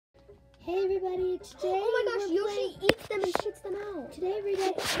Hey everybody, today Oh my gosh, Yoshi eats them and shits them out. Today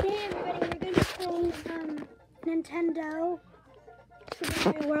everybody, we're going to be playing Nintendo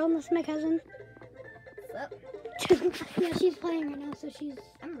Super Mario World. This is my cousin. What's up? Yeah, she's playing right now, so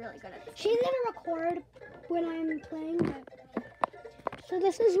I'm really good at this. she's going to record when I'm playing. So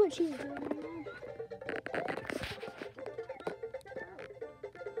this is what she's doing right now.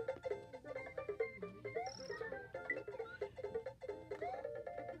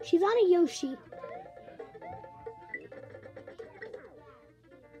 She's on a Yoshi.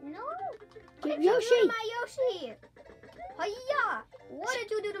 No. Get What did you do Yoshi. to my Yoshi? Hiya! What did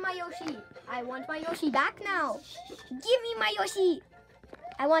you do to my Yoshi? I want my Yoshi back now. Give me my Yoshi.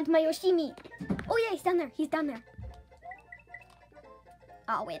 I want my Yoshimi. Oh yeah, he's down there. He's down there.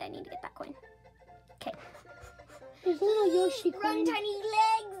 Oh wait, I need to get that coin. Okay. There's a little Yoshi Run, coin. tiny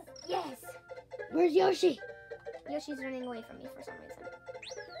legs. Yes. Where's Yoshi? Yoshi's running away from me for some reason.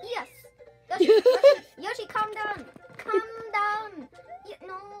 Yes. Yoshi, calm down. Calm down.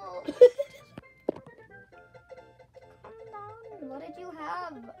 No. Calm down. What did you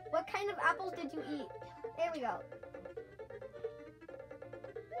have? What kind of apples did you eat? There we go.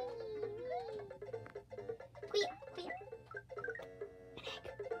 Wee, wee. An egg.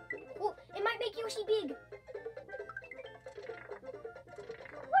 Oh, it might make Yoshi big.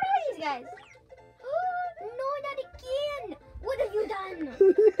 What are these guys? No, not again. What have you done?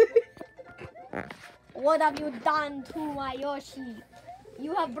 What have you done to my Yoshi?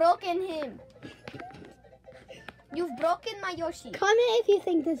 You have broken him. You've broken my Yoshi. Comment if you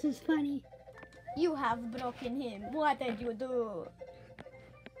think this is funny. You have broken him. What did you do?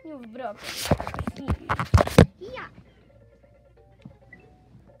 You've broken him. Yeah.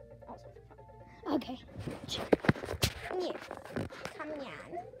 Okay. Yeah. Come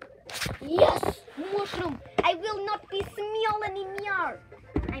on. Yes! Mushroom! I will not be small anymore.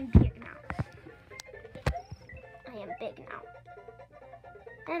 I'm big now. I am big now.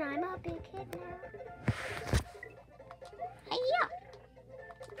 And I'm a big kid now. Hiya!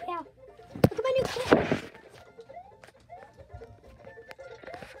 Yeah. Look at my new kit.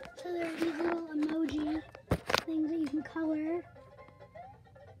 So there are these little emoji things that you can color.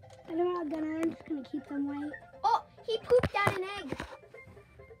 I'm not gonna. I'm just gonna keep them white. Oh, he pooped out an egg.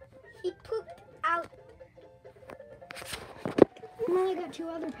 He pooped out. I only got 2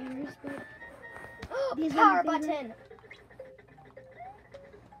 other pairs, but these are Power my favorite. button.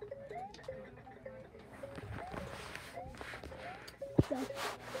 So,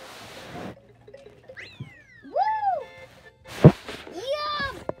 Woo!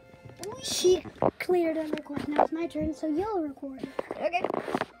 Yum! she cleared and recorded. Now it's my turn, so you'll record. Okay.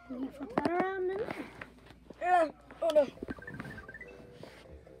 You flip that around in there. Oh no.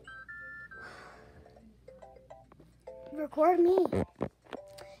 Record me.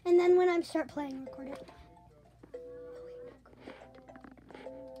 And then when I start playing, record it.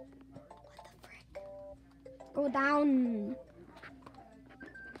 What the frick? Go down.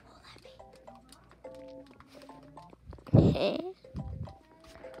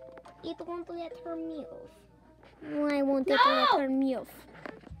 It won't let her move. Why won't it let her move?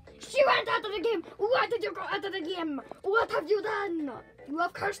 She went out of the game. Why did you go out of the game? What have you done? You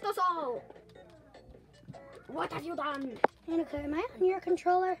have cursed us all. What have you done? Annika, am I on your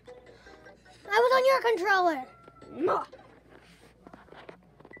controller? I was on your controller. No.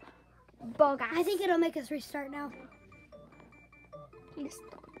 Bogus. I think it'll make us restart now. Please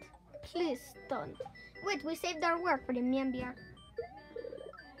don't. Please don't. Wait, we saved our work for the Miambia.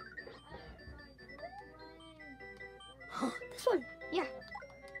 This one. Yeah.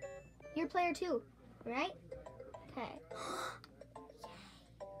 You're player 2, right? Okay.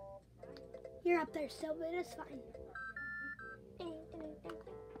 You're up there still, but it's fine.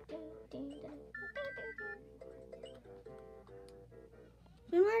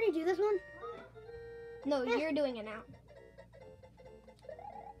 Didn't we already do this one? No, you're doing it now.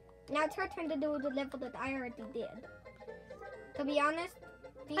 Now it's her turn to do the level that I already did. To be honest,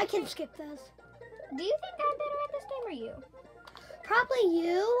 I can skip this. do you think I'm better at this game or you? Probably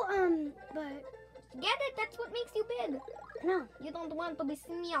you, but Get it? That's what makes you big. no. You don't want to be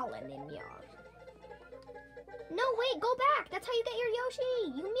small anymore. No, wait, go back. That's how you get your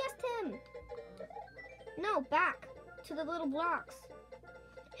Yoshi. You missed him. No, back to the little blocks.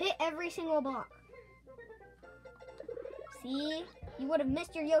 Hit every single block. See? You would have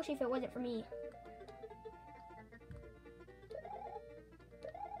missed your Yoshi if it wasn't for me.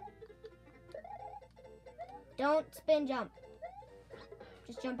 Don't spin jump.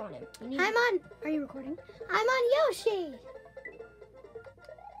 Just jump on him. You need I'm on. Are you recording? I'm on Yoshi.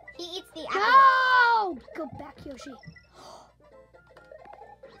 He eats the apple. No! Go back, Yoshi.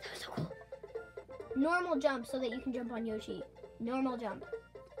 That was so cool. Normal jump so that you can jump on Yoshi. Normal jump.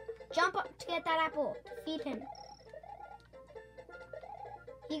 Jump up to get that apple. To feed him.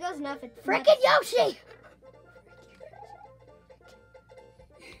 He goes nuts. Frickin' Yoshi!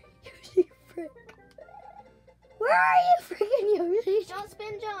 Yoshi, frick. Where are you, frickin' Yoshi? Don't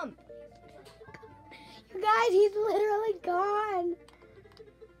spin jump. You guys, he's literally gone.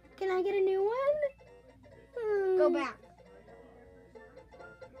 Can I get a new one? Go back.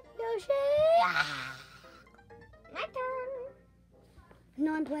 Yoshi! My turn.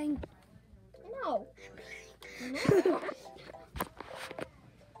 No, I'm playing. No.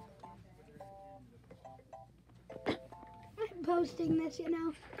 I'm posting this, you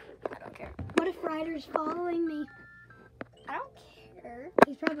know. I don't care. What if Ryder's following me? I don't care.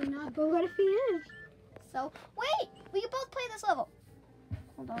 He's probably not, but what if he is? So, wait. We can both play this level.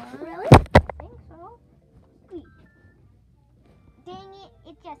 Hold on. Really? I think so. Wait. Dang it.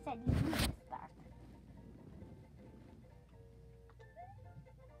 It just said you need to start.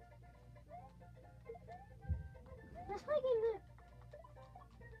 Let's play a game.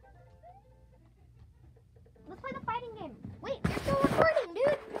 Let's play the fighting game. Wait, you're still recording,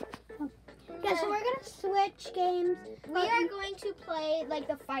 dude. Yeah, so we're gonna switch games. We are going to play like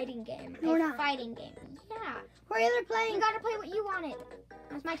the fighting game. No, we're A not. fighting game. Yeah. We're either You playing. gotta play what you wanted.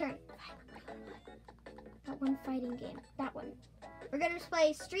 It's my turn. That one fighting game. That one. We're gonna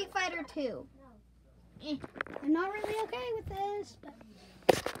play Street Fighter 2. I'm not really okay with this, but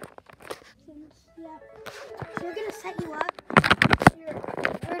yeah. So we're gonna set you up.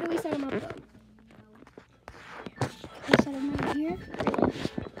 Where do we set them up though? We set them right here.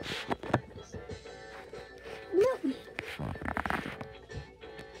 No.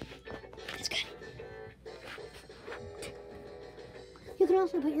 It's good. You can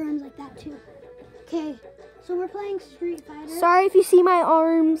also put your arms like that too. Okay, so we're playing Street Fighter. Sorry if you see my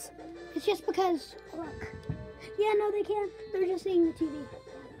arms. It's just because, look. Yeah, no, they can't. They're just seeing the TV.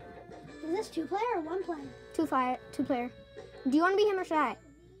 Is this 2-player or 1-player? Two player. Do you want to be him or should I?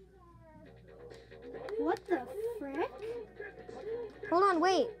 What the frick? Hold on,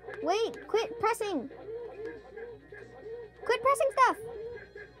 wait. Quit pressing. Quit pressing stuff.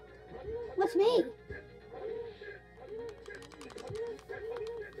 What's me?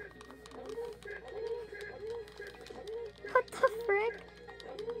 What the frick?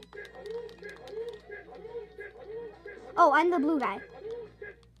 Oh, I'm the blue guy.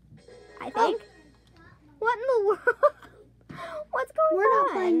 I think. What in the world? What's going We're on?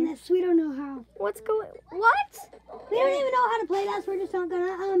 not playing this. We don't know how. What's going? What? We don't even know how to play that, so we're just not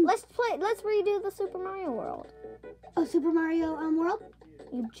gonna Let's redo the Super Mario World. Oh, Super Mario World?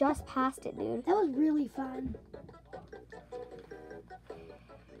 You just passed it, dude. That was really fun.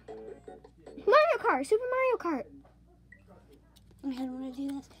 Mario Kart, Super Mario Kart. Okay, I don't want to do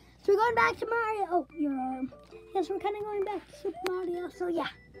this. So we're going back to Mario. Oh, your arm. Yes, we're kind of going back to Super Mario. So yeah.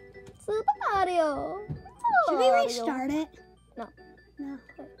 Super Mario. Should we restart it? No. No.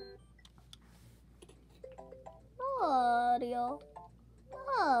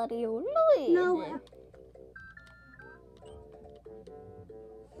 Mario, Luigi. No.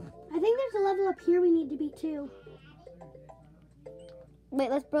 I think there's a level up here we need to beat too. Wait,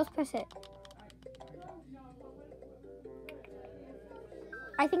 let's both press it.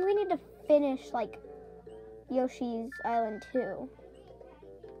 I think we need to finish like Yoshi's Island 2.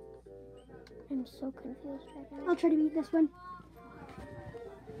 I'm so confused right now. I'll try to beat this one.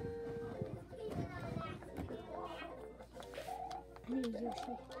 I need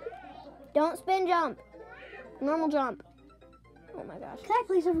Yoshi. Don't spin jump. Normal jump. Oh my gosh. Can I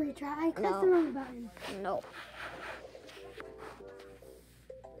please have a retry? I clicked No. the wrong button. No.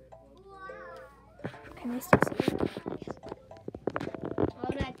 Can I still see it?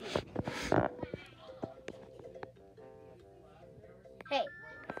 Hey,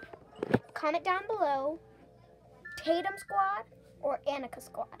 comment down below, Tatum Squad or Annika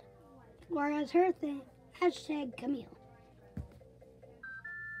Squad. Or as her thing, hashtag Camille.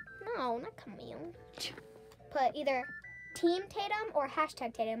 No, not Camille. Put either Team Tatum or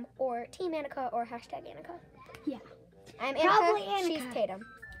hashtag Tatum or Team Annika or hashtag Annika. Yeah. I'm Probably Annika, she's Annika. Tatum.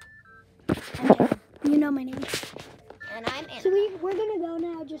 You know my name. And I'm Annika. So we're gonna go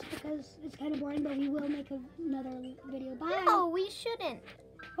now just because it's kind of boring, but we will make another video. Bye. No, we shouldn't.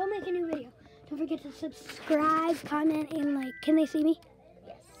 We'll make a new video. Don't forget to subscribe, comment, and like. Can they see me?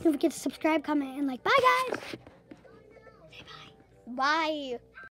 Yes. Don't forget to subscribe, comment, and like. Bye, guys. Say bye. Bye.